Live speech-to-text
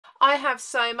I have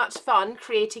so much fun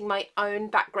creating my own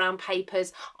background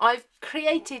papers. I've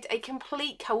created a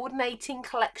complete coordinating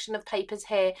collection of papers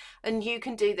here, and you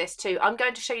can do this too. I'm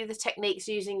going to show you the techniques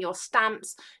using your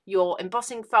stamps, your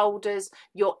embossing folders,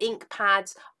 your ink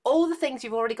pads, all the things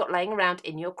you've already got laying around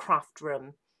in your craft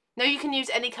room. Now you can use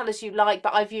any colours you like,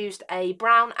 but I've used a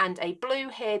brown and a blue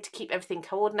here to keep everything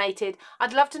coordinated.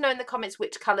 I'd love to know in the comments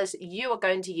which colours you are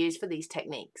going to use for these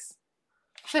techniques.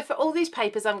 So for all these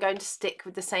papers, I'm going to stick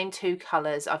with the same two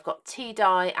colours. I've got Tea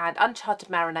Dye and Uncharted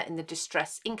Mariner in the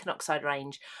Distress Ink and Oxide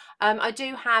range. I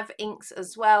do have inks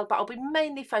as well, but I'll be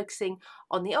mainly focusing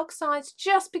on the oxides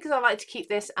just because I like to keep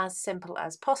this as simple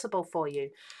as possible for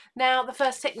you. Now, the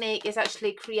first technique is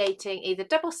actually creating either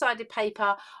double-sided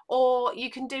paper, or you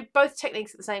can do both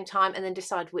techniques at the same time and then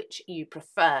decide which you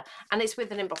prefer. And it's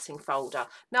with an embossing folder.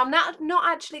 Now, I'm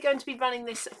not actually going to be running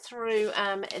this through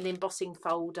an embossing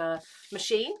folder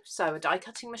machine, so a die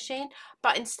cutting machine,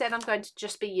 but instead I'm going to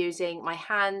just be using my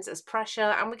hands as pressure,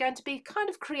 and we're going to be kind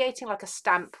of creating like a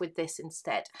stamp with this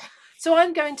instead. So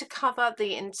I'm going to cover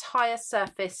the entire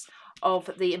surface of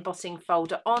the embossing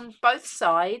folder on both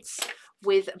sides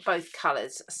with both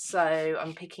colours. So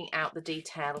I'm picking out the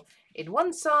detail in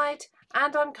one side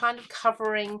and I'm kind of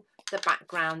covering the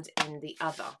background in the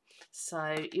other.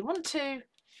 So you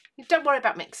don't worry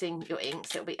about mixing your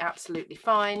inks, it'll be absolutely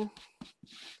fine.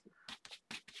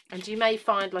 And you may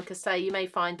find, like I say, you may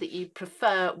find that you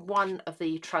prefer one of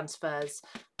the transfers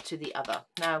to the other.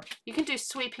 Now, you can do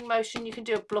sweeping motion, you can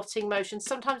do a blotting motion.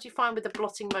 Sometimes you find with the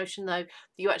blotting motion, though,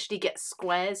 you actually get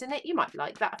squares in it. You might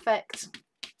like that effect.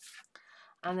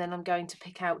 And then I'm going to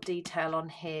pick out detail on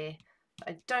here that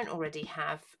I don't already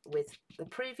have with the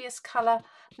previous colour.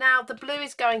 Now, the blue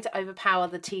is going to overpower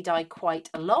the tea dye quite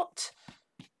a lot,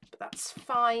 but that's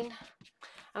fine.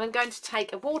 And I'm going to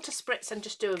take a water spritz and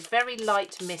just do a very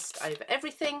light mist over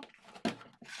everything.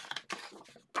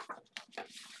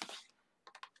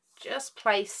 Just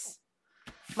place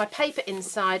my paper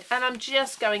inside and I'm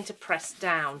just going to press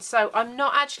down. So I'm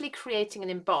not actually creating an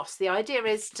emboss. The idea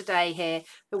is today here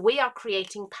that we are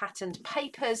creating patterned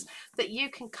papers that you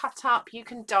can cut up, you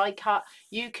can die cut,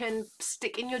 you can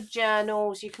stick in your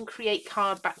journals, you can create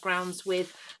card backgrounds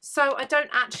with. So I don't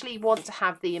actually want to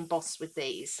have the emboss with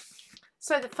these.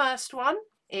 So the first one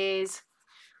is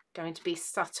going to be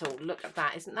subtle. Look at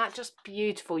that. Isn't that just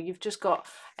beautiful? You've just got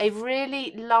a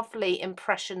really lovely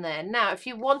impression there. Now, if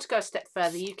you want to go a step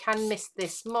further, you can mist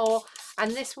this more,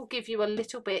 and this will give you a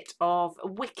little bit of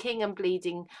wicking and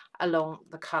bleeding along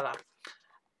the colour.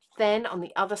 Then on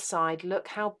the other side, look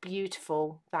how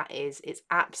beautiful that is. It's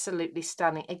absolutely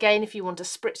stunning. Again, if you want to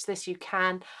spritz this, you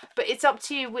can, but it's up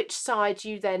to you which side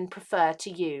you then prefer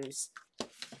to use.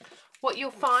 What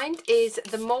you'll find is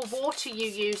the more water you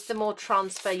use, the more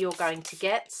transfer you're going to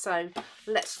get. So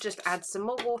let's just add some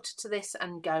more water to this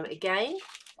and go again.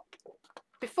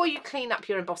 Before you clean up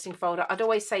your embossing folder, I'd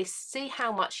always say see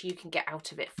how much you can get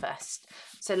out of it first.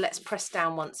 So let's press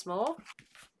down once more.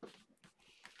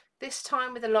 This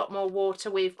time with a lot more water,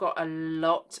 we've got a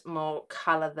lot more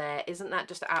colour there. Isn't that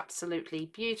just absolutely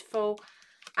beautiful?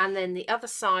 And then the other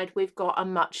side, we've got a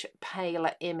much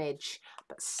paler image,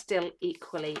 but still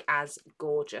equally as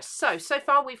gorgeous. So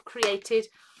far we've created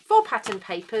 4 pattern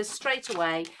papers straight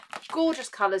away, gorgeous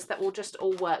colours that will just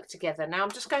all work together. Now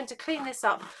I'm just going to clean this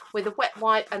up with a wet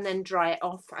wipe and then dry it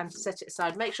off and set it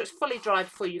aside. Make sure it's fully dry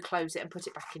before you close it and put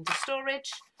it back into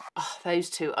storage. Oh, those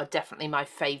two are definitely my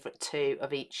favourite two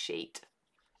of each sheet.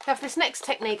 Now for this next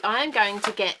technique, I am going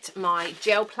to get my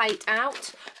gel plate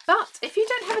out, but if you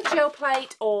don't have a gel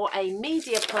plate or a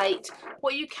media plate,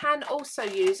 what you can also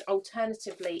use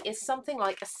alternatively is something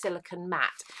like a silicone mat.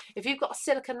 If you've got a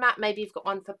silicone mat, maybe you've got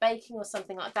one for baking or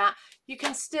something like that, you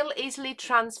can still easily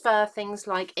transfer things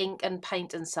like ink and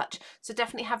paint and such. So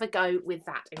definitely have a go with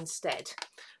that instead.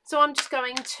 So I'm just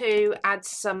going to add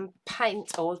some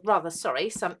paint, or rather, sorry,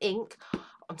 some ink.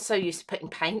 I'm so used to putting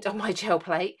paint on my gel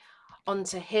plate.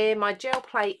 Onto here. My gel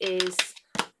plate is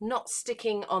not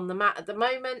sticking on the mat at the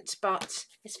moment, but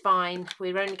it's fine.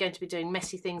 We're only going to be doing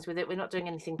messy things with it. We're not doing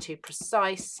anything too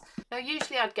precise. Now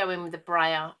usually I'd go in with a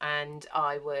brayer and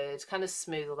I would kind of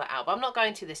smooth all that out, but I'm not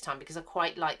going to this time because I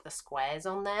quite like the squares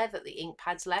on there that the ink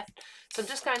pad's left. So I'm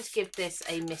just going to give this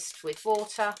a mist with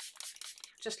water,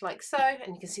 just like so,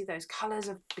 and you can see those colours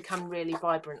have become really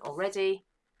vibrant already.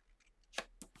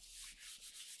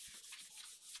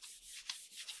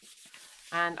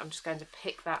 And I'm just going to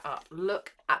pick that up.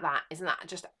 Look at that. Isn't that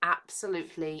just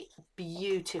absolutely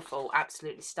beautiful?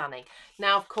 Absolutely stunning.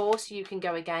 Now, of course, you can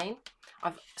go again.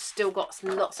 I've still got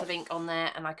lots of ink on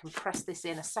there and I can press this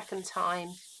in a second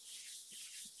time.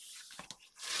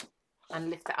 and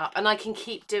lift that up, and I can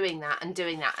keep doing that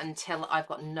until I've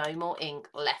got no more ink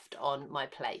left on my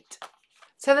plate.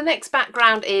 So the next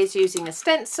background is using a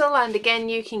stencil, and again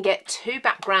you can get 2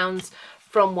 backgrounds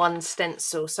from one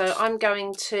stencil. So I'm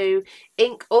going to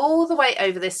ink all the way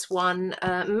over this one,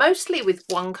 mostly with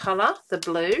one colour, the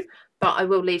blue, but I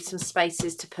will leave some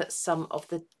spaces to put some of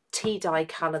the tea dye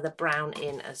colour, the brown,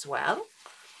 in as well.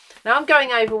 Now I'm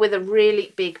going over with a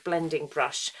really big blending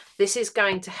brush. This is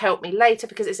going to help me later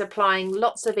because it's applying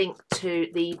lots of ink to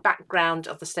the background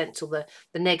of the stencil, the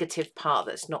negative part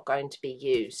that's not going to be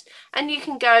used. And you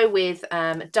can go with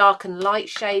dark and light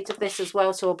shades of this as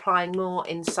well, so applying more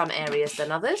in some areas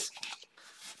than others.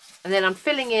 And then I'm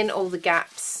filling in all the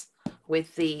gaps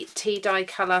with the tea dye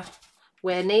colour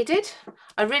where needed.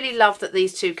 I really love that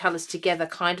these 2 colours together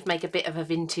kind of make a bit of a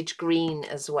vintage green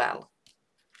as well.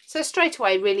 So straight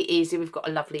away, really easy, we've got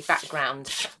a lovely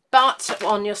background. But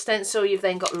on your stencil, you've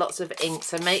then got lots of ink,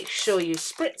 so make sure you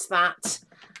spritz that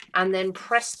and then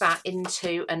press that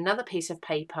into another piece of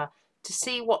paper to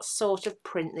see what sort of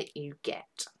print that you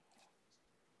get.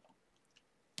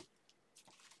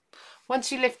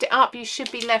 Once you lift it up, you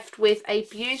should be left with a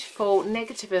beautiful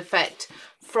negative effect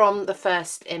from the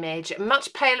first image.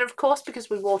 Much paler, of course, because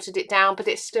we watered it down, but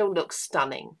it still looks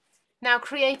stunning. Now,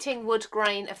 creating wood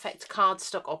grain effect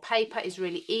cardstock or paper is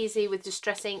really easy with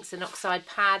distress inks and oxide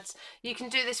pads. You can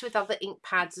do this with other ink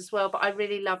pads as well, but I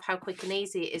really love how quick and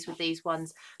easy it is with these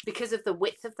ones because of the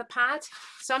width of the pad.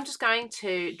 So I'm just going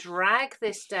to drag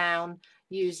this down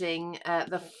using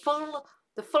the full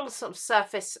sort of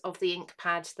surface of the ink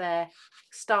pad there,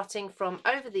 starting from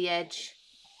over the edge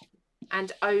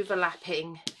and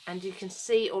overlapping, and you can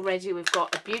see already we've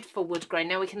got a beautiful wood grain.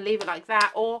 Now we can leave it like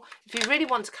that, or if you really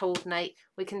want to coordinate,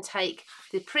 we can take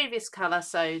the previous colour,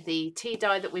 so the tea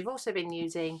dye that we've also been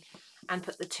using, and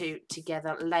put the 2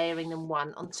 together, layering them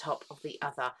one on top of the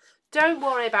other. Don't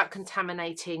worry about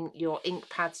contaminating your ink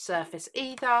pad surface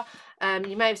either.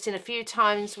 You may have seen a few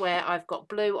times where I've got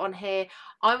blue on here.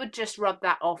 I would just rub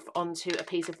that off onto a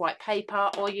piece of white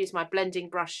paper or use my blending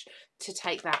brush to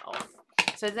take that off.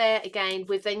 So there again,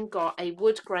 we've then got a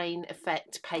wood grain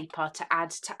effect paper to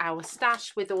add to our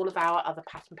stash with all of our other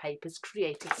pattern papers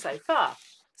created so far.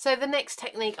 So the next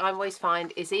technique I always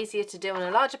find is easier to do on a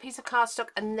larger piece of cardstock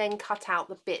and then cut out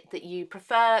the bit that you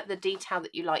prefer, the detail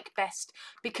that you like best,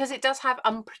 because it does have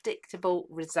unpredictable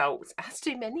results, as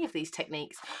do many of these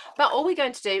techniques. But all we're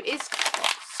going to do is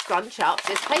scrunch up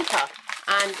this paper,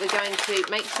 and we're going to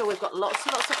make sure we've got lots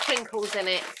and lots of crinkles in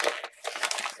it.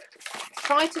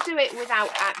 Try to do it without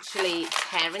actually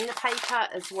tearing the paper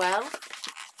as well.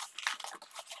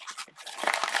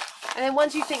 And then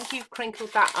once you think you've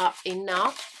crinkled that up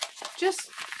enough, just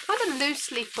kind of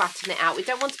loosely flatten it out. We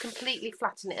don't want to completely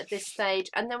flatten it at this stage.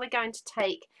 And then we're going to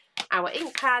take our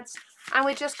ink pads and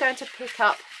we're just going to pick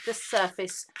up the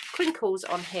surface crinkles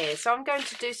on here. So I'm going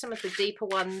to do some of the deeper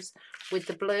ones with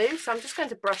the blue. So I'm just going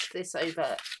to brush this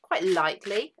over quite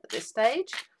lightly at this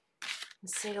stage. And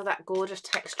see all that gorgeous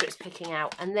texture it's picking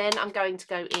out. And then I'm going to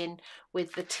go in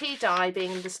with the tea dye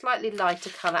being the slightly lighter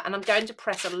colour, and I'm going to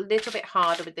press a little bit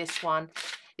harder with this one.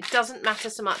 It doesn't matter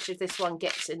so much if this one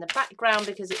gets in the background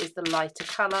because it is the lighter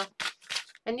colour,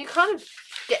 and you kind of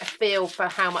get a feel for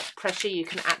how much pressure you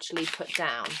can actually put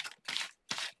down.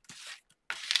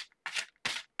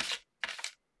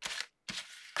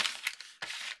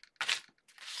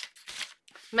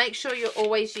 Make sure you're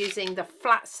always using the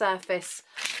flat surface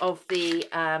of the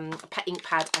ink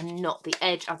pad and not the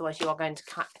edge, otherwise you are going to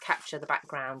capture the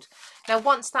background. Now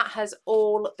once that has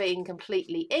all been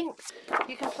completely inked,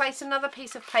 you can place another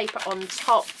piece of paper on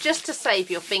top just to save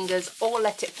your fingers, or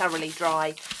let it thoroughly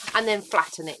dry and then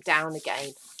flatten it down again.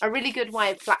 A really good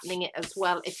way of flattening it as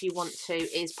well, if you want to,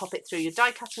 is pop it through your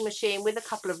die cutting machine with a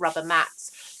couple of rubber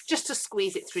mats just to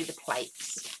squeeze it through the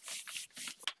plates.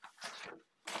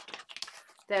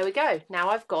 There we go. Now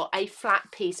I've got a flat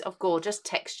piece of gorgeous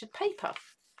textured paper.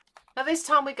 Now this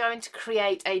time we're going to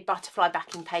create a butterfly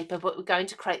backing paper, but we're going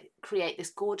to create this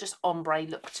gorgeous ombre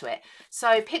look to it.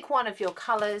 So pick one of your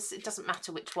colours, it doesn't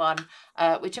matter which one,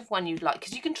 whichever one you'd like,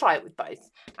 because you can try it with both.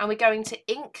 And we're going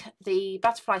to ink the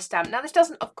butterfly stamp. Now this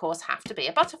doesn't of course have to be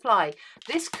a butterfly.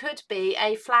 This could be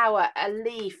a flower, a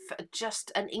leaf,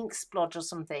 just an ink splodge or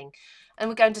something. And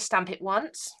we're going to stamp it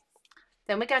once,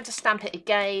 then we're going to stamp it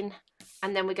again,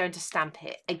 and then we're going to stamp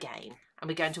it again, and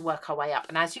we're going to work our way up.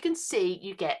 And as you can see,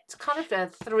 you get kind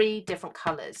of 3 different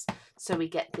colours. So we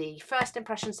get the first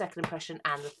impression, second impression,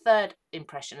 and the third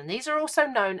impression, and these are also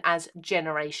known as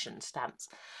generation stamps.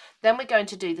 Then we're going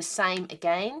to do the same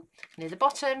again near the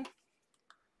bottom,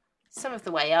 some of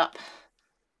the way up,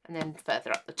 and then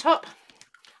further up the top.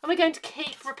 And we're going to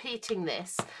keep repeating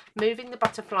this, moving the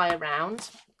butterfly around.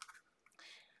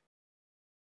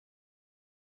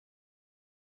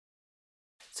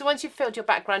 So once you've filled your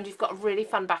background, you've got a really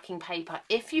fun backing paper.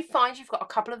 If you find you've got a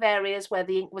couple of areas where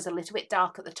the ink was a little bit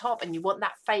dark at the top and you want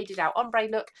that faded out ombre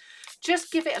look,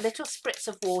 just give it a little spritz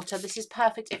of water. This is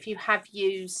perfect if you have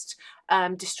used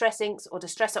distress inks or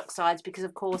distress oxides, because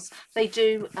of course they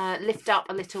do lift up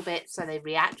a little bit, so they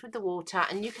react with the water,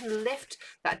 and you can lift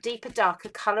that deeper, darker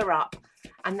colour up,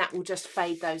 and that will just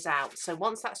fade those out. So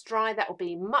once that's dry, that will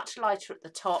be much lighter at the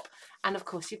top, and of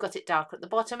course you've got it darker at the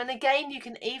bottom. And again, you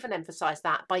can even emphasize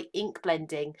that by ink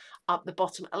blending up the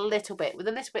bottom a little bit with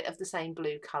a little bit of the same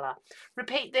blue color.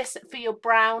 Repeat this for your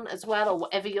brown as well, or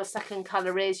whatever your second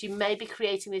color is. You may be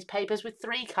creating these papers with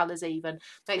 3 colors even.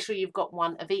 Make sure you've got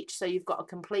one of each, so you've got a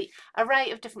complete array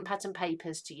of different pattern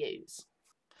papers to use.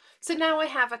 So now I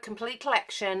have a complete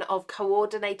collection of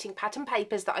coordinating pattern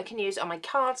papers that I can use on my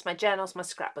cards, my journals, my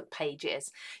scrapbook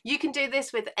pages. You can do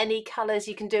this with any colours,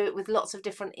 you can do it with lots of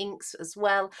different inks as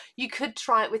well. You could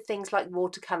try it with things like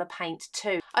watercolour paint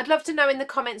too. I'd love to know in the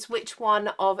comments which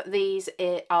one of these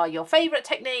are your favourite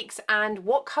techniques and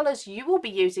what colours you will be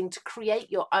using to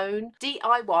create your own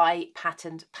DIY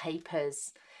patterned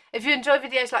papers. If you enjoy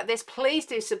videos like this, please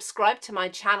do subscribe to my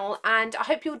channel, and I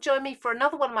hope you'll join me for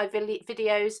another one of my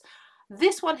videos.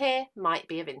 This one here might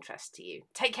be of interest to you.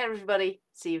 Take care, everybody.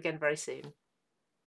 See you again very soon.